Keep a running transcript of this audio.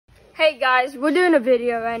Hey guys, we're doing a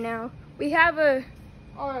video right now. We have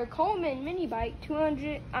our Colman mini bike,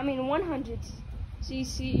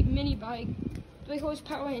 100cc mini bike, 3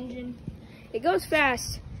 horsepower engine. It goes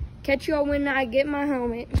fast. Catch y'all when I get my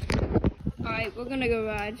helmet. All right, we're gonna go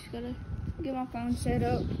ride. Just gotta get my phone set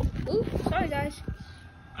up. Ooh, sorry guys.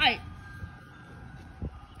 All right.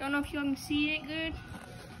 Don't know if y'all can see it good.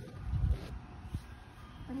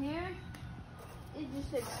 From here, it just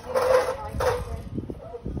says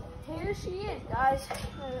here she is, guys.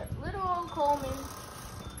 Little old Colman.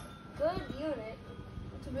 Good unit.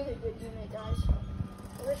 It's a really good unit, guys. So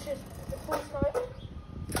let's just before we start.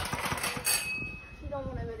 You don't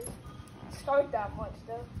want to really start that much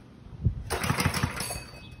though.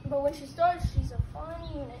 But when she starts, she's a fun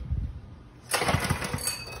unit.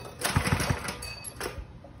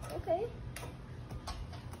 Okay.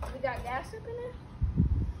 We got gas up in there?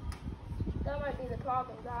 That might be the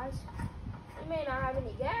problem, guys. We may not have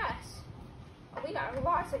any gas. We got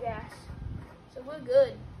lots of gas. So we're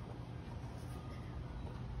good.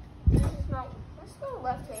 This is not, let's go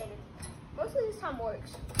left-handed. Most of this time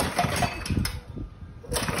works.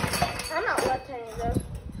 I'm not left-handed though.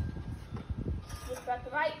 Just back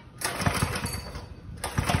to right.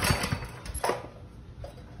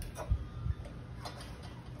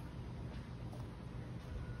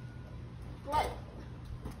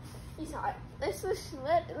 He's hot. Let's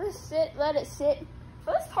let it sit.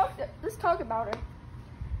 Let's talk about her.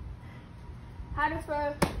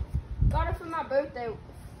 Got her for my birthday.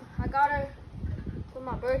 I got her for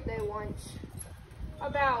my birthday once.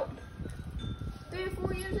 About 3 or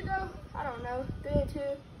 4 years ago. I don't know. 3 or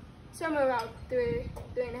 2. Somewhere around 3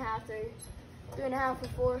 and a half or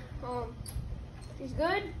 4. She's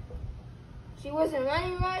good. She wasn't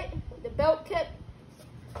running right. The belt kept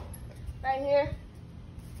right here.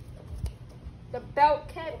 The belt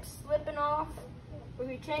kept slipping off.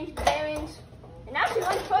 We changed the bearings, and now she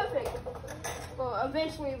runs perfect. Well,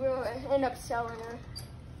 eventually we'll end up selling her.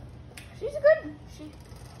 She is a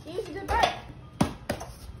good bike. A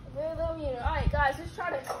very little unit. All right, guys, let's try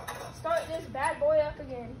to start this bad boy up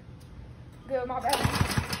again. Good, my bad.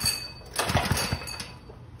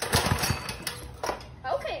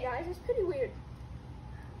 Okay, guys, it's pretty weird.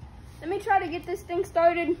 Let me try to get this thing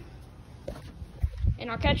started. And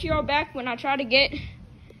I'll catch you all back when I try to get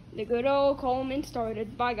the good old Colman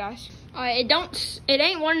started. Bye, guys. It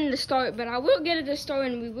ain't wanting to start, but I will get it to start,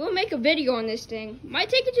 and we will make a video on this thing. Might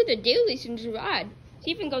take it to the dailies and just ride.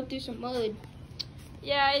 See if we can go through some mud.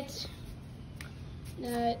 Yeah, it's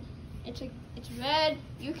red.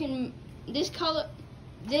 You can this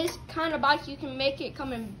kind of bike you can make it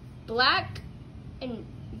come in black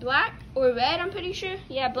or red. I'm pretty sure.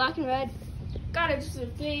 Yeah, black and red. Got it just a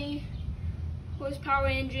 3 horsepower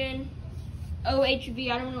engine, OHV,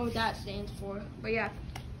 I don't know what that stands for, but yeah,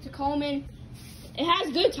 it's a Colman. It has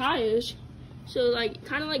good tires, so like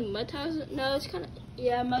kind of like mud tires. No, it's kind of,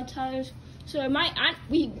 yeah, mud tires. So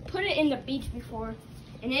we put it in the beach before,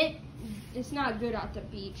 and it's not good at the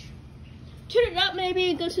beach. Turn it up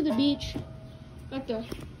maybe, go to the beach. Like how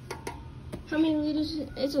many liters?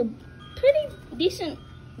 It's a pretty decent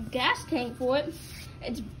gas tank for it.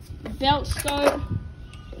 It's belt start.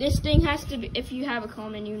 This thing has to be, if you have a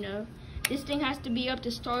Colman, you know, this thing has to be up to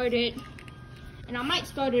start it. And I might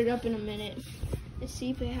start it up in a minute. Let's see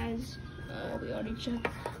if it has, we already checked.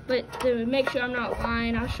 But to make sure I'm not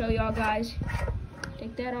lying, I'll show y'all guys.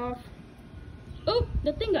 Take that off. Oh,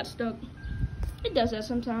 the thing got stuck. It does that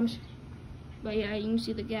sometimes. But yeah, you can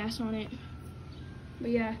see the gas on it. But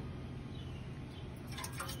yeah.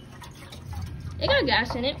 It got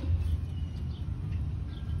gas in it.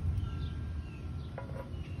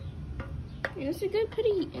 And it's a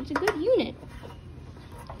good unit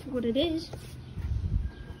for what it is.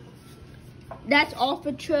 That's off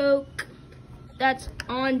a choke. That's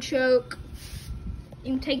on choke.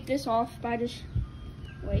 You can take this off by just,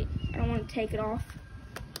 wait, I don't want to take it off.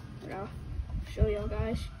 But I'll show y'all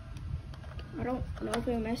guys. I don't know if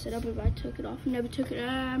it'll mess it up if I took it off. Never took it,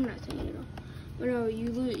 I'm not taking it off. But no,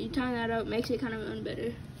 you tie that up, makes it kind of run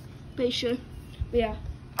better. Pretty sure. But yeah.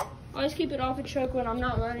 Always keep it off a choke when I'm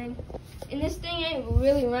not running. And this thing ain't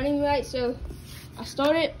really running right, so I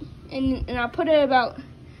start it and I put it about,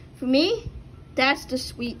 for me, that's the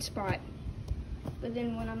sweet spot. But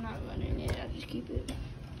then when I'm not running it, I just keep it.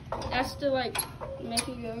 That's to like make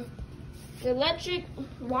it go. The electric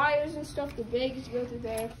wires and stuff, the bigs go through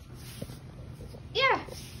there. Yeah,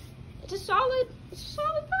 it's a solid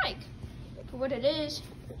bike for what it is.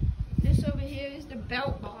 This over here is the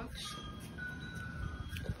belt box.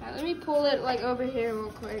 Alright, let me pull it like over here real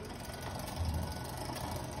quick.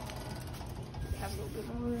 Have a little bit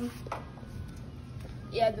more room.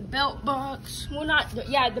 Yeah, the belt box. Well, not the,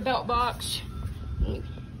 yeah, the belt box.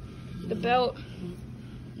 The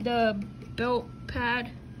belt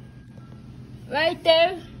pad. Right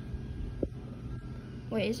there.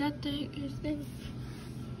 Wait, is that his thing?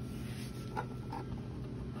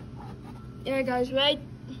 Yeah, guys, right?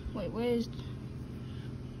 Wait, where is?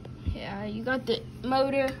 Yeah, you got the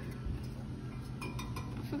motor.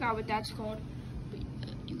 I forgot what that's called. But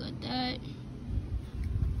you got that.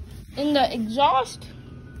 And the exhaust.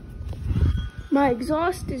 My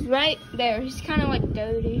exhaust is right there. It's kind of like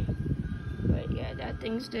dirty. But yeah, that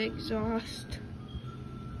thing's the exhaust.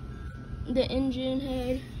 The engine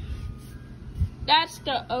head. That's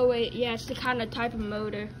the 08. Yeah, it's the kind of type of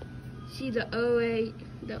motor. See the 08,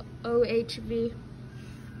 the OHV.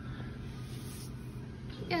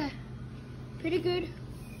 Yeah, pretty good.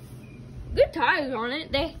 Good tires on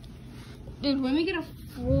it. Dude, when we get a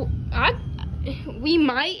full, we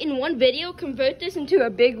might in one video convert this into a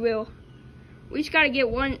big wheel. We just gotta get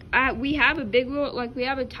one. We have a big wheel, like we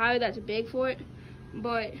have a tire that's big for it,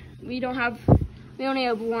 but we only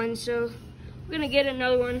have one, so we're gonna get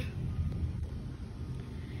another one.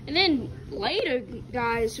 And then later,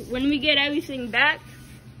 guys, when we get everything back,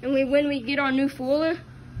 and when we get our new Fuller,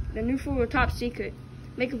 the new Fuller top secret,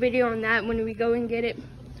 make a video on that when we go and get it.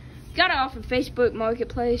 Got it off of Facebook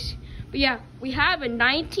Marketplace. But yeah, we have a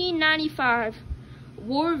 1995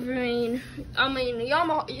 Wolverine.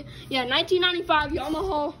 Yamaha. Yeah, 1995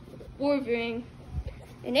 Yamaha Wolverine,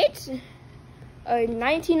 and it's a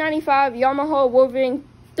 1995 Yamaha Wolverine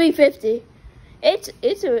 350.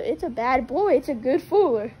 It's a bad boy. It's a good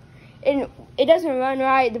Fuller, and it doesn't run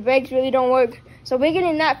right. The brakes really don't work, so we're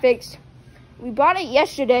getting that fixed. We bought it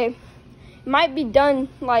yesterday. It might be done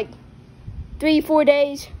like 3-4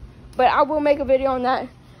 days, but I will make a video on that.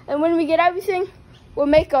 And when we get everything, we'll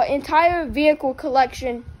make an entire vehicle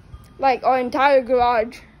collection, like our entire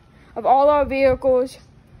garage of all our vehicles,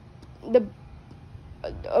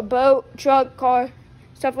 a boat, truck, car,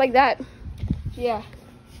 stuff like that. Yeah.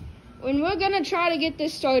 And we're gonna try to get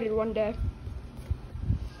this started one day.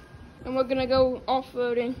 And we're gonna go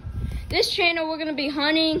off-roading. This channel, we're gonna be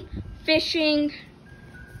hunting, fishing,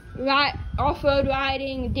 off-road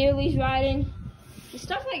riding, dailies riding, and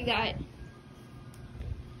stuff like that.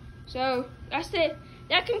 So that's it.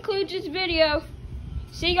 That concludes this video.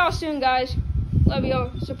 See y'all soon, guys. Love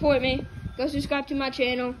y'all. Support me. Go subscribe to my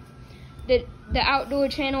channel, the outdoor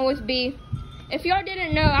channel with B. If y'all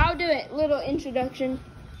didn't know, I'll do a little introduction.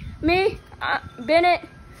 Me, Bennett.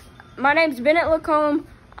 My name's Bennett Lacombe.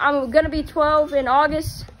 I'm gonna be 12 in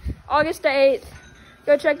August the 8th.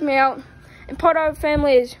 Go check me out. And part of our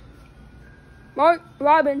family is Mark,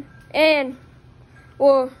 Robin, and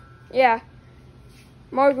Mark,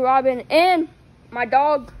 Robin, and my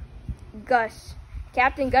dog, Gus.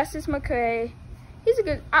 Captain Gus's McCray. He's a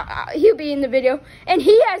good, he'll be in the video. And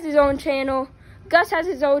he has his own channel. Gus has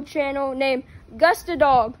his own channel named Gus the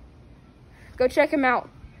Dog. Go check him out.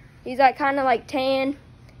 He's like kind of like tan.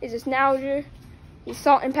 He's a schnauzer. He's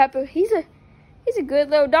salt and pepper. He's a good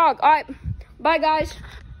little dog. All right, bye guys.